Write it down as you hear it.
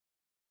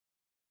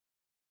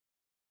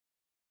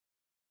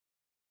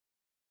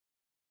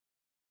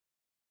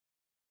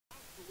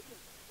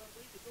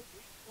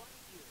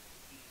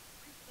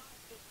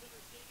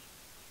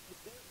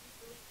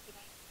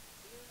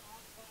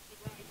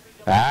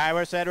All right,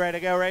 we're set, ready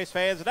to go, race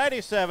fans.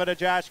 97 to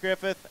Josh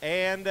Griffith,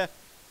 and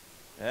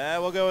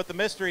we'll go with the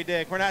mystery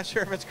Dick. We're not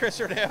sure if it's Chris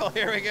or Dale.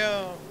 Here we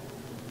go.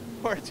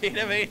 14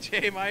 of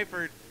A.J.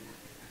 Myford.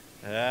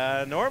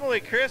 Normally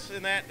Chris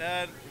in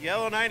that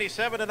yellow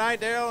 97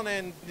 tonight, Daryl,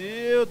 and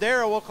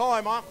Daryl will call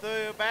him off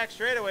the back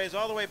straightaways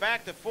all the way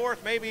back to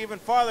fourth, maybe even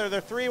farther. They're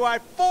 3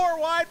 wide, 4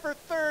 wide for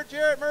third.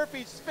 Jarrett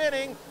Murphy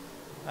spinning.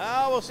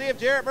 We'll see if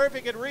Jarrett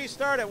Murphy can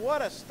restart it.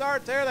 What a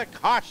start there. The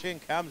caution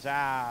comes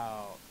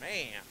out.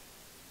 Man.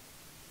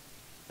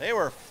 They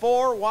were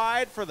 4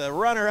 wide for the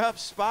runner-up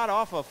spot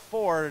off of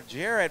 4.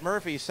 Jarrett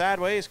Murphy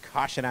sideways,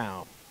 caution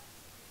out.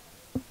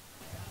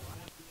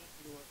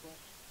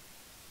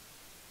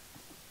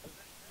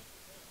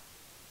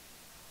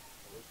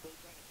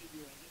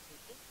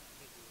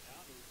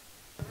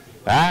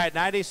 All right,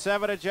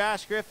 97 of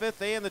Josh Griffith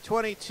and the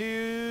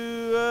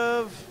 22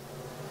 of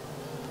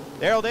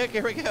Daryl Dick.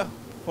 Here we go.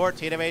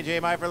 14 of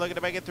A.J. Myford looking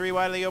to make it 3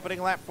 wide in the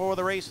opening lap for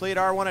the race lead.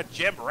 R1 of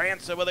Jim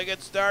Ransom with a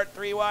good start.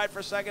 3 wide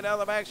for second down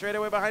the back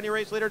straightaway behind your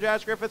race leader,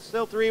 Josh Griffith,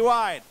 still 3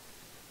 wide.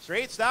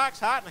 Straight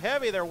stocks, hot and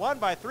heavy. They're 1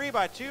 by 3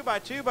 by 2 by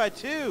 2 by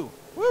 2.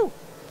 Woo!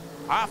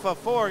 Off of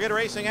 4. Good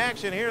racing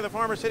action here at the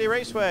Farmer City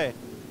Raceway.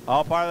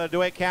 All part of the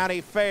DeWitt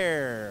County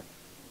Fair.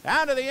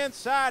 Down to the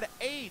inside,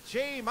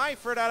 A.J.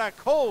 Myford out of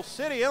Coal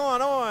City,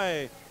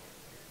 Illinois.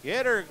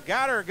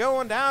 Got her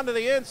going down to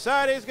the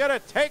inside. He's going to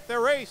take the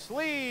race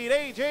lead.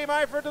 A.J.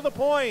 Myford to the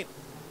point.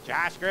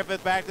 Josh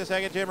Griffith back to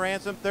second. Jim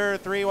Ransom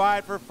third. 3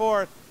 wide for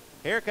fourth.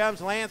 Here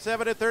comes Lance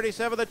Evans at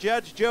 37. The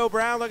judge, Joe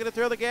Brown, looking to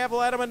throw the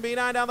gavel at him. And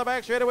B9 down the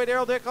back straightaway.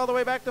 Daryl Dick all the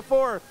way back to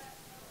fourth.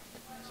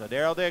 So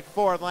Daryl Dick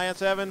fourth.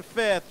 Lance Evans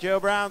fifth. Joe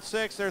Brown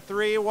sixth. They're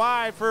 3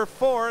 wide for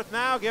fourth.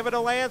 Now give it to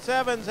Lance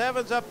Evans.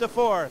 Evans up to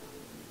fourth.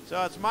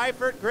 So it's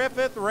Myford,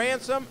 Griffith,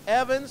 Ransom,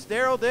 Evans,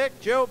 Daryl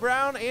Dick, Joe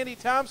Brown, Andy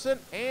Thompson,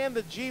 and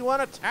the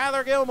G1 of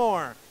Tyler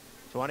Gilmore.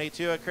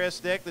 22 of Chris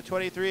Dick, the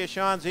 23 of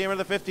Sean Zemer,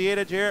 the 58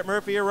 of Jarrett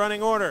Murphy, a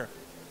running order.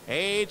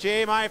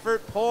 A.J.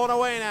 Myford pulling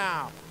away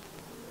now.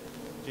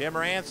 Jim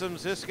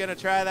Ransom's just going to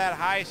try that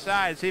high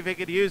side, see if he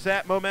could use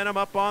that momentum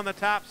up on the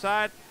top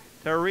side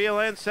to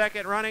reel in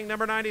second running.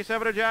 Number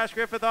 97 of Josh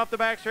Griffith off the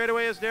back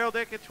straightaway is Daryl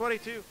Dick at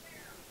 22.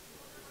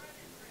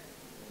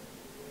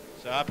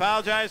 So I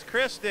apologize,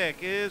 Chris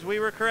Dick we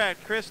were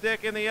correct. Chris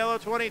Dick in the yellow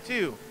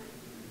 22.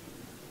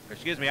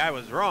 Excuse me, I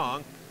was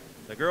wrong.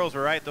 The girls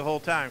were right the whole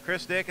time.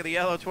 Chris Dick in the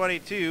yellow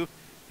 22.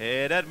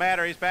 It doesn't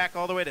matter, he's back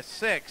all the way to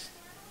 6th.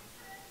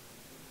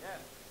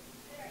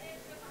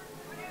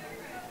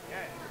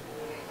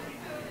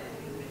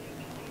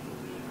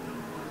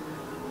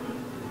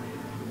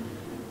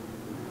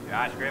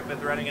 Josh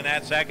Griffith running in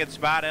that second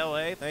spot,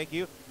 LA, thank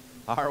you.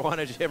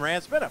 R1 of Jim Rand.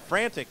 It's been a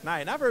frantic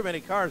night. Not very many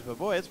cars, but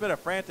boy, it's been a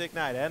frantic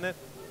night, hasn't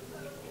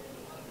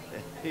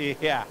it?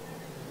 Yeah.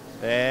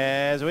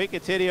 As we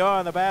continue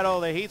on the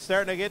battle, the heat's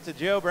starting to get to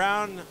Joe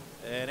Brown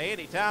and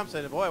Andy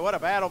Thompson. Boy, what a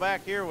battle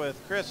back here with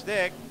Chris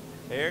Dick.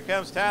 Here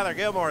comes Tyler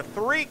Gilmore.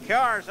 3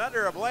 cars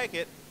under a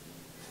blanket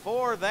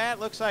for that.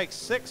 Looks like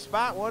 6th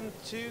spot. 1,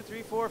 2,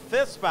 3, 4,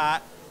 5th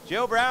spot.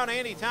 Joe Brown,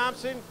 Andy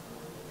Thompson,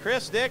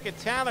 Chris Dick, and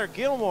Tyler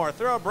Gilmore.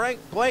 Throw a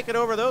blanket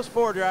over those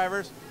 4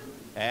 drivers.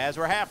 As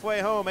we're halfway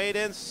home, 8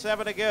 in,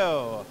 7 to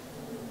go.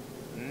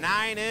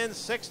 9 in,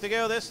 6 to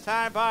go this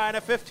time by in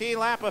a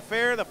 15-lap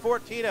affair. The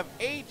 14 of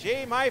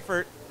A.J.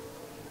 Myford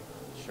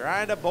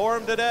trying to bore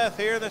him to death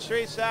here in the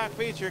street stock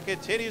feature.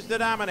 Continues to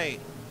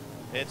dominate.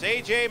 It's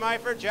A.J.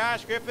 Myford,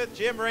 Josh Griffith,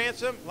 Jim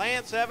Ransom,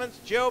 Lance Evans,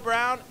 Joe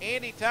Brown,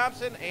 Andy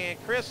Thompson, and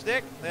Chris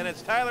Dick. Then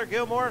it's Tyler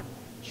Gilmore,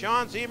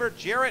 Sean Zemer,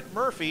 Jarrett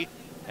Murphy.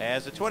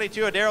 As the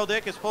 22 of Daryl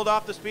Dick is pulled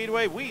off the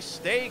speedway, we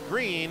stay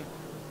green.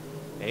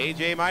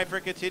 A.J.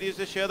 Myford continues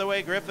to show the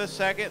way. Griffith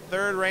second,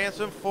 third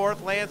Ransom,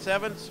 fourth Lance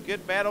Evans.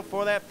 Good battle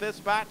for that 5th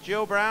spot.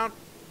 Joe Brown,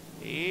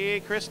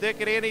 Chris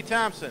Dick, and Andy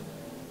Thompson.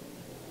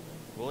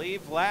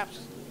 Believe laps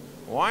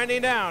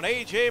winding down.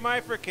 A.J.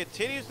 Myford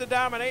continues to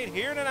dominate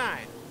here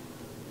tonight.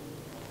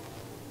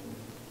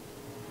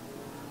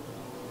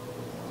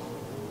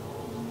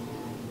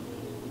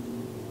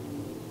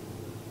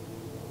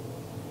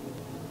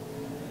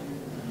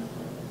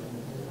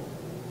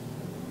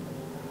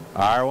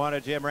 R1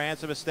 of Jim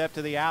Ransom, a step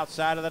to the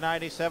outside of the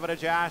 97 of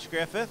Josh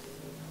Griffith.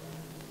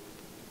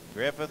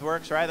 Griffith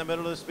works right in the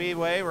middle of the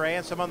speedway.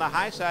 Ransom on the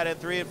high side at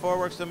 3 and 4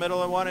 works the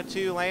middle in 1 and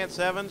 2. Lance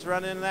Evans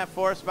running in that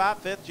 4th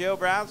spot. 5th, Joe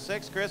Brown.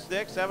 6th, Chris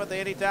Dick. 7th,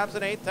 Andy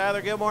Thompson. 8th,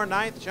 Tyler Gilmore.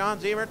 9th, Sean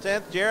Zemer.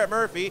 10th, Jarrett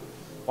Murphy.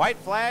 White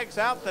flags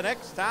out the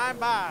next time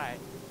by.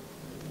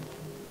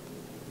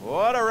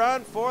 What a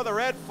run for the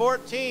Red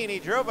 14. He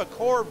drove a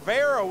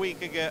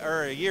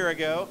Corvair a year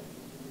ago,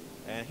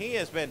 and he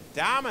has been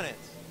dominant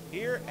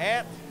here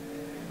at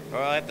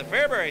the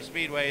Fairbury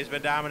Speedway. Has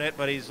been dominant,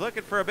 but he's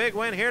looking for a big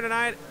win here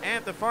tonight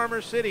at the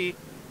Farmer City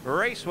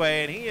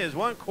Raceway, and he is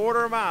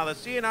 1/4 mile. The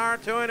C&R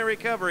Towing and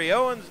Recovery,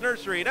 Owens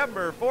Nursery,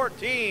 number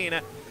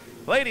 14.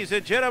 Ladies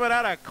and gentlemen,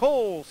 out of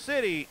Coal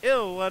City,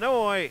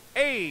 Illinois,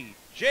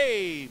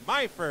 A.J.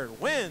 Myford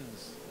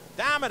wins,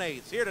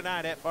 dominates here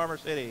tonight at Farmer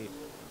City.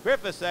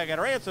 Griffith second,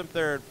 Ransom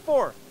third,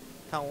 fourth,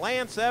 to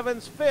Lance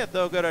Evans. 5th,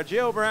 they'll go to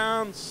Jill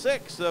Brown.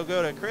 6th, they'll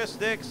go to Chris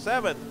Dick.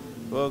 7th,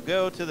 will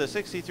go to the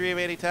 63 of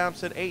Andy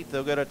Thompson. 8th,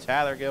 they'll go to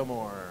Tyler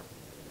Gilmore.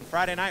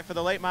 Friday night for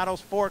the late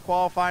models, 4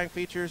 qualifying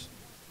features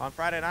on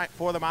Friday night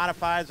for the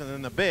modifieds, and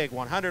then the big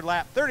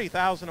 100-lap,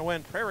 $30,000 to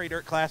win Prairie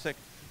Dirt Classic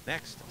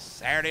next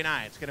Saturday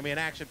night. It's going to be an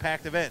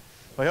action-packed event.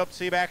 We hope to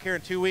see you back here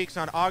in 2 weeks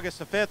on August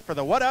the 5th for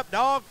the What Up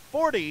Dog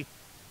 40,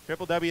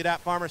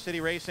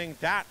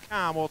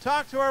 www.farmercityracing.com. We'll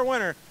talk to our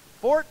winner,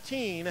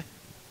 14,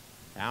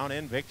 down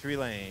in Victory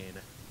Lane.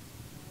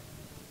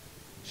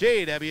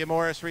 J.W.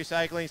 Morris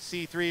Recycling,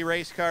 C3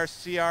 Race Car,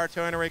 CR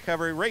Towing and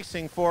Recovery,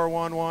 Racing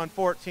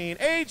 41114,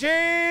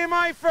 A.J.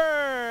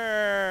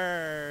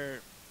 Meifert.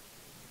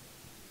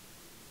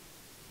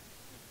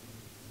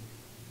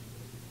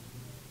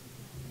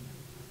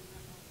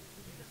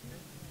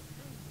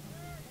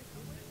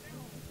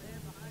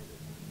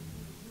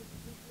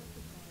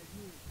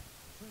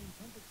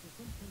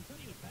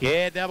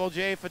 Yeah, Double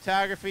J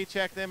Photography,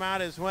 check them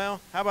out as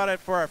well. How about it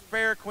for our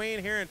Fair Queen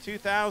here in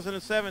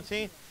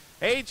 2017?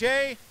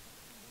 AJ,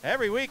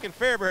 every week in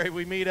Fairbury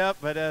we meet up,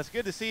 but it's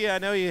good to see you. I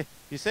know you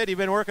said you've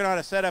been working on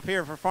a setup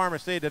here for Farmer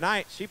City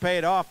tonight. She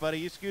paid off, buddy.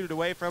 You scooted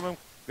away from him.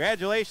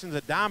 Congratulations,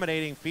 a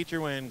dominating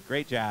feature win.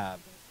 Great job.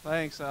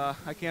 Thanks. I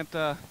can't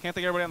thank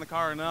everybody on the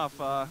car enough.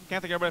 Can't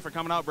thank everybody for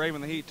coming out brave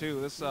in the heat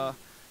too. This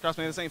trust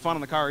me, this ain't fun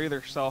in the car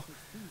either. So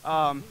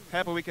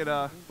happy we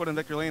could put in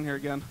Victory Lane here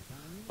again.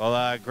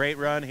 Well, great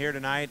run here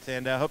tonight,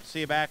 and hope to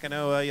see you back. I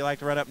know you like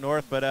to run up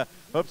north, but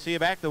hope to see you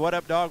back. The What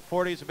Up Dog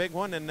 40 is a big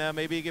one, and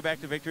maybe you get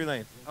back to Victory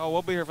Lane. Oh,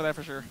 we'll be here for that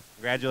for sure.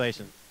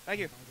 Congratulations.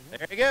 Thank you.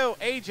 There you go.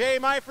 A.J.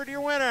 Meifert,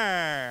 your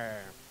winner.